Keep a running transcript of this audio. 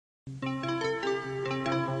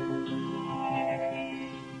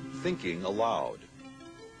Thinking Aloud.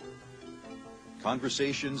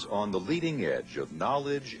 Conversations on the leading edge of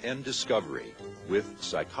knowledge and discovery with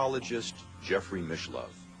psychologist Jeffrey Mishlove.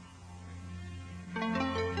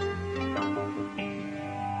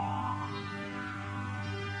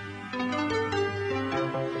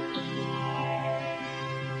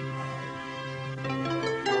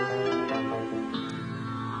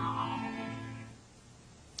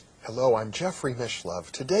 Hello, I'm Jeffrey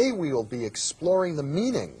Mishlove. Today we will be exploring the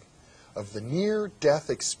meaning of the near-death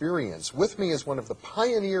experience. With me is one of the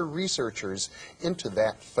pioneer researchers into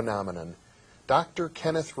that phenomenon, Dr.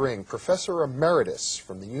 Kenneth Ring, Professor Emeritus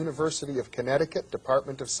from the University of Connecticut,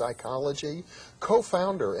 Department of Psychology,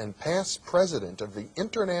 co-founder and past president of the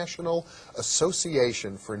International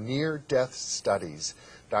Association for Near-Death Studies.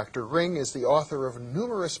 Dr. Ring is the author of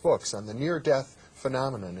numerous books on the near-death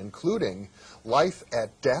phenomenon, including Life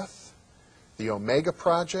at Death, The Omega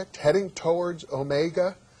Project, Heading Towards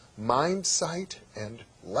Omega, Mind Sight, and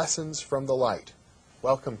Lessons from the Light.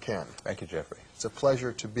 Welcome, Ken. Thank you, Jeffrey. It's a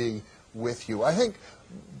pleasure to be with you. I think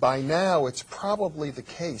by now it's probably the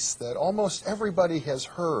case that almost everybody has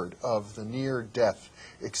heard of the near-death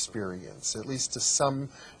experience, at least to some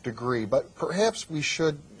degree. But perhaps we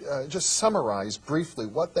should just summarize briefly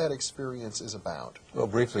what that experience is about. Well,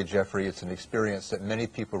 briefly, Jeffrey, it's an experience that many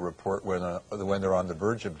people report when they're on the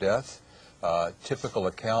verge of death. Typical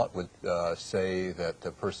account would say that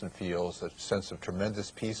the person feels a sense of tremendous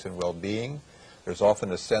peace and well-being. There's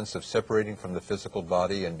often a sense of separating from the physical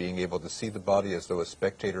body and being able to see the body as though a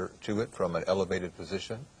spectator to it from an elevated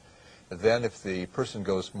position. Then if the person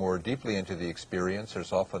goes more deeply into the experience,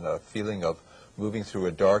 there's often a feeling of moving through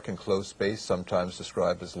a dark and closed space, sometimes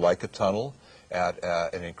described as like a tunnel, at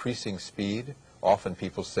an increasing speed. Often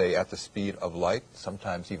people say at the speed of light,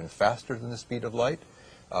 sometimes even faster than the speed of light.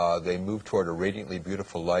 They move toward a radiantly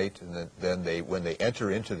beautiful light, and then when they enter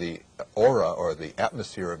into the aura or the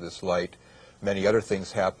atmosphere of this light, many other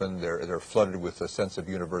things happen. They're flooded with a sense of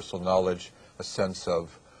universal knowledge, a sense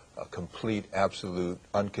of complete, absolute,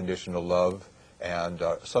 unconditional love, and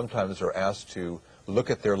sometimes they're asked to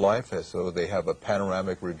look at their life as though they have a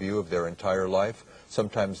panoramic review of their entire life.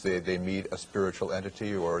 Sometimes they meet a spiritual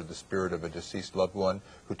entity or the spirit of a deceased loved one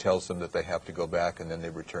who tells them that they have to go back, and then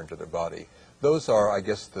they return to their body. Those are, I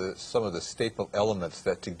guess, some of the staple elements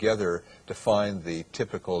that together define the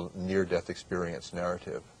typical near-death experience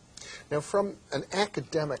narrative. Now, from an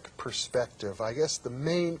academic perspective, I guess the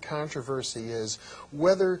main controversy is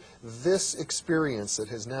whether this experience that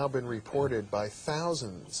has now been reported by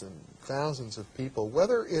thousands and thousands of people,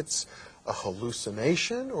 whether it's a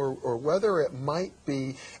hallucination or whether it might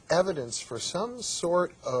be evidence for some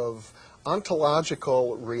sort of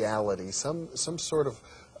ontological reality, some sort of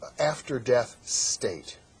after-death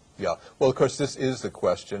state. Yeah. Well, of course, this is the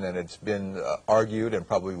question, and it's been argued and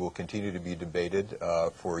probably will continue to be debated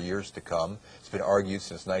for years to come. It's been argued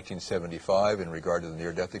since 1975 in regard to the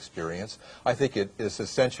near-death experience. I think it is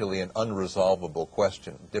essentially an unresolvable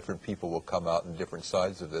question. Different people will come out on different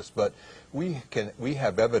sides of this, but we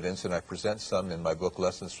have evidence, and I present some in my book,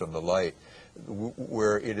 Lessons from the Light,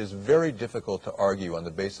 where it is very difficult to argue on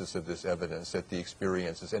the basis of this evidence that the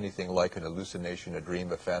experience is anything like an hallucination, a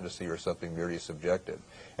dream, a fantasy, or something merely subjective.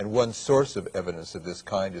 And one source of evidence of this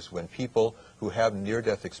kind is when people who have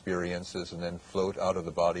near-death experiences and then float out of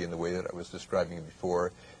the body in the way that I was describing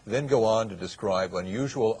before, then go on to describe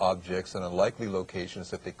unusual objects in unlikely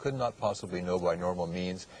locations that they could not possibly know by normal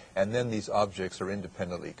means, and then these objects are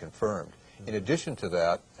independently confirmed. In addition to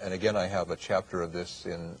that, and again I have a chapter of this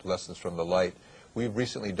in Lessons from the Light, we've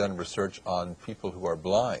recently done research on people who are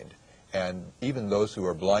blind, and even those who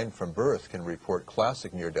are blind from birth can report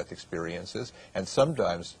classic near-death experiences and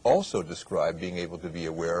sometimes also describe being able to be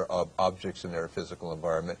aware of objects in their physical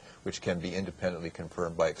environment which can be independently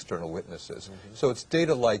confirmed by external witnesses. So it's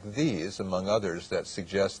data like these, among others, that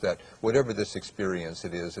suggest that whatever this experience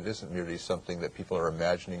it isn't merely something that people are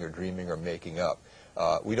imagining or dreaming or making up.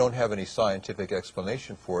 We don't have any scientific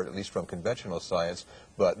explanation for it, at least from conventional science,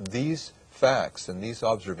 but these facts and these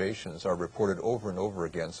observations are reported over and over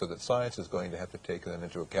again, so that science is going to have to take them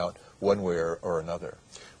into account one way or another.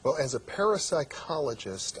 Well, as a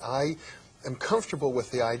parapsychologist, I am comfortable with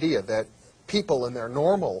the idea that people in their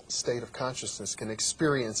normal state of consciousness can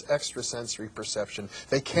experience extrasensory perception.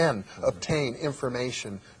 They can obtain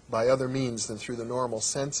information by other means than through the normal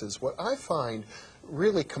senses. What I find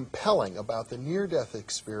really compelling about the near-death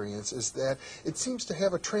experience is that it seems to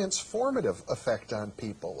have a transformative effect on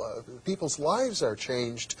people. People's lives are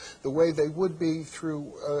changed the way they would be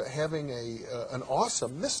through having an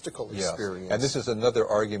awesome mystical experience. Yes. And this is another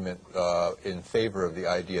argument in favor of the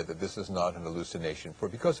idea that this is not an hallucination.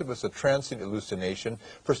 Because it was a transient hallucination,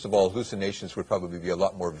 first of all, hallucinations would probably be a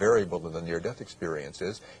lot more variable than the near-death experience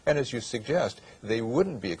is. And as you suggest, they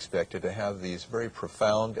wouldn't be expected to have these very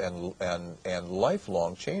profound and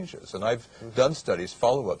lifelong changes. And I've done studies,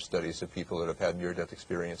 follow-up studies of people that have had near-death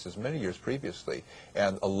experiences many years previously.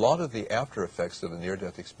 And a lot of the after effects of the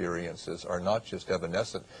near-death experiences are not just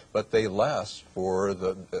evanescent, but they last for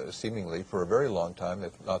seemingly for a very long time,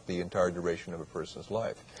 if not the entire duration of a person's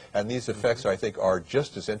life. And these effects, I think, are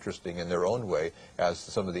just as interesting in their own way as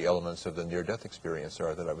some of the elements of the near-death experience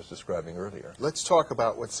are that I was describing earlier. Let's talk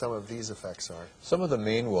about what some of these effects are. Some of the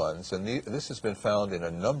main ones, and this has been found in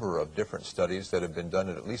a number of different studies that have been done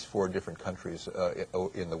in at least 4 different countries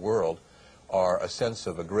in the world, are a sense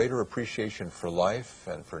of a greater appreciation for life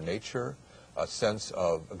and for nature, a sense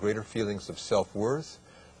of greater feelings of self-worth.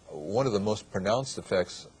 One of the most pronounced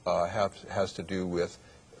effects has to do with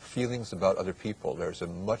feelings about other people. There's a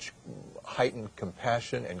much heightened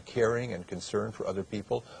compassion and caring and concern for other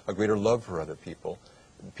people, a greater love for other people.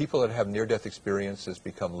 People that have near-death experiences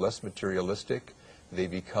become less materialistic. They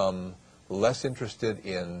become less interested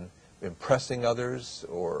in impressing others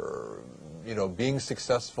or, being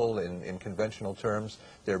successful in conventional terms.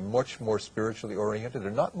 They're much more spiritually oriented.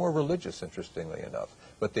 They're not more religious, interestingly enough,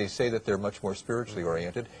 but they say that they're much more spiritually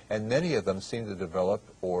oriented, and many of them seem to develop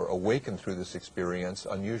or awaken through this experience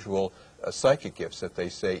unusual psychic gifts that they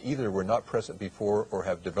say either were not present before or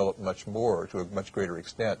have developed much more to a much greater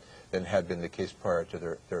extent than had been the case prior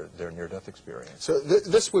to their near-death experience. So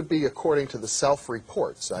this would be according to the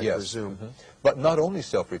self-reports, I presume. But not only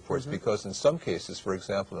self-reports, because in some cases, for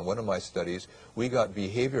example, in one of my studies, we got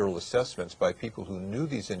behavioral assessments by people who knew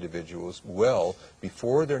these individuals well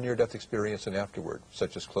before their near-death experience and afterward,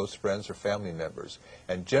 such as close friends or family members.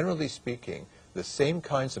 And generally speaking, the same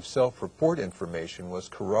kinds of self-report information was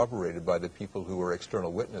corroborated by the people who were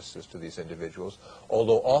external witnesses to these individuals.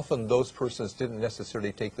 Although often those persons didn't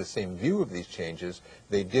necessarily take the same view of these changes,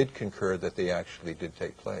 they did concur that they actually did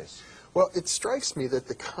take place. Well, it strikes me that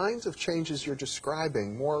the kinds of changes you're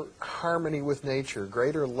describing, more harmony with nature,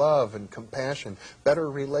 greater love and compassion, better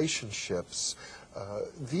relationships,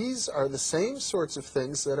 these are the same sorts of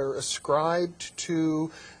things that are ascribed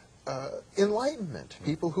to enlightenment,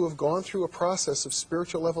 people who have gone through a process of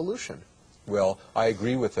spiritual evolution. Well, I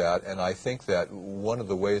agree with that, and I think that one of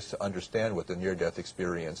the ways to understand what the near-death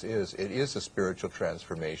experience is, it is a spiritual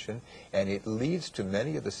transformation, and it leads to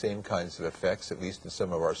many of the same kinds of effects, at least in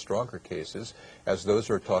some of our stronger cases, as those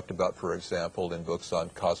are talked about, for example, in books on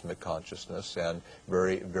cosmic consciousness and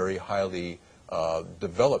very, very highly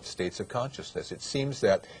developed states of consciousness. It seems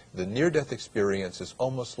that the near-death experience is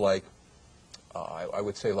almost like I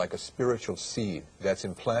would say like a spiritual seed that's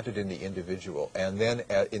implanted in the individual, and then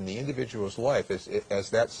in the individual's life, as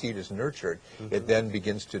that seed is nurtured, it then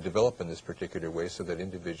begins to develop in this particular way, so that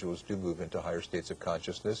individuals do move into higher states of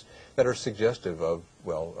consciousness that are suggestive of,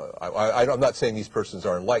 well, I'm not saying these persons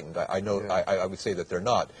are enlightened. I know, I would say that they're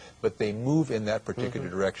not, but they move in that particular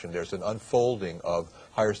direction. There's an unfolding of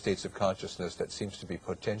higher states of consciousness that seems to be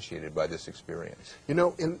potentiated by this experience. You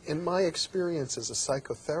know, in my experience as a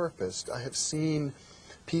psychotherapist, I have seen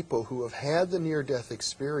people who have had the near-death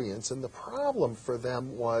experience, and the problem for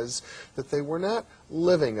them was that they were not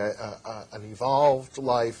living an evolved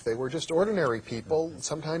life. They were just ordinary people,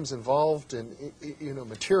 sometimes involved in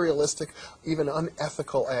materialistic, even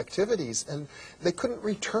unethical activities, and they couldn't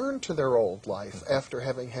return to their old life after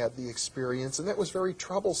having had the experience, and that was very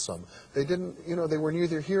troublesome. They didn't, they were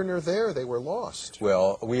neither here nor there. They were lost.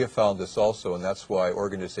 Well, we have found this also, and that's why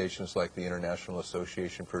organizations like the International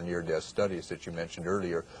Association for Near-Death Studies that you mentioned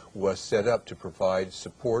earlier was set up to provide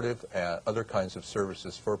supportive and other kinds of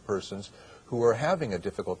services for persons who are having a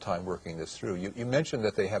difficult time working this through. You mentioned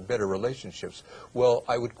that they have better relationships. Well,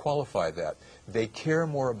 I would qualify that. They care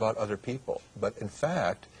more about other people. But in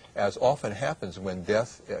fact, as often happens when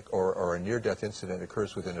death or a near-death incident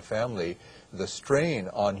occurs within a family, the strain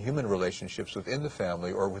on human relationships within the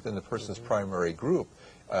family or within the person's primary group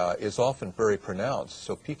is often very pronounced.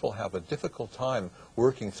 So people have a difficult time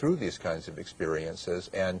working through these kinds of experiences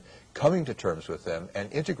and coming to terms with them and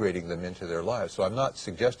integrating them into their lives. So I'm not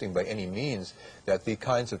suggesting by any means that the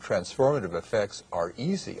kinds of transformative effects are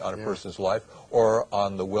easy on a person's life or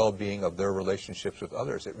on the well-being of their relationships with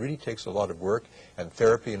others. It really takes a lot of work, and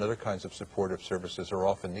therapy and other kinds of supportive services are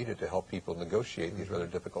often needed to help people negotiate these rather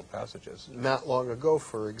difficult passages. Not long ago,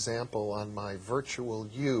 for example, on my Virtual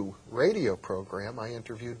You radio program, I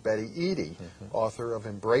interviewed Betty Eady, author of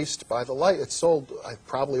Embraced by the Light. It sold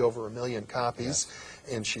probably over 1 million copies,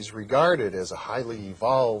 and she's regarded as a highly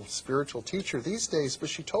evolved spiritual teacher these days, but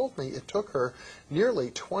she told me it took her nearly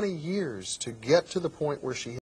 20 years to get to the point where she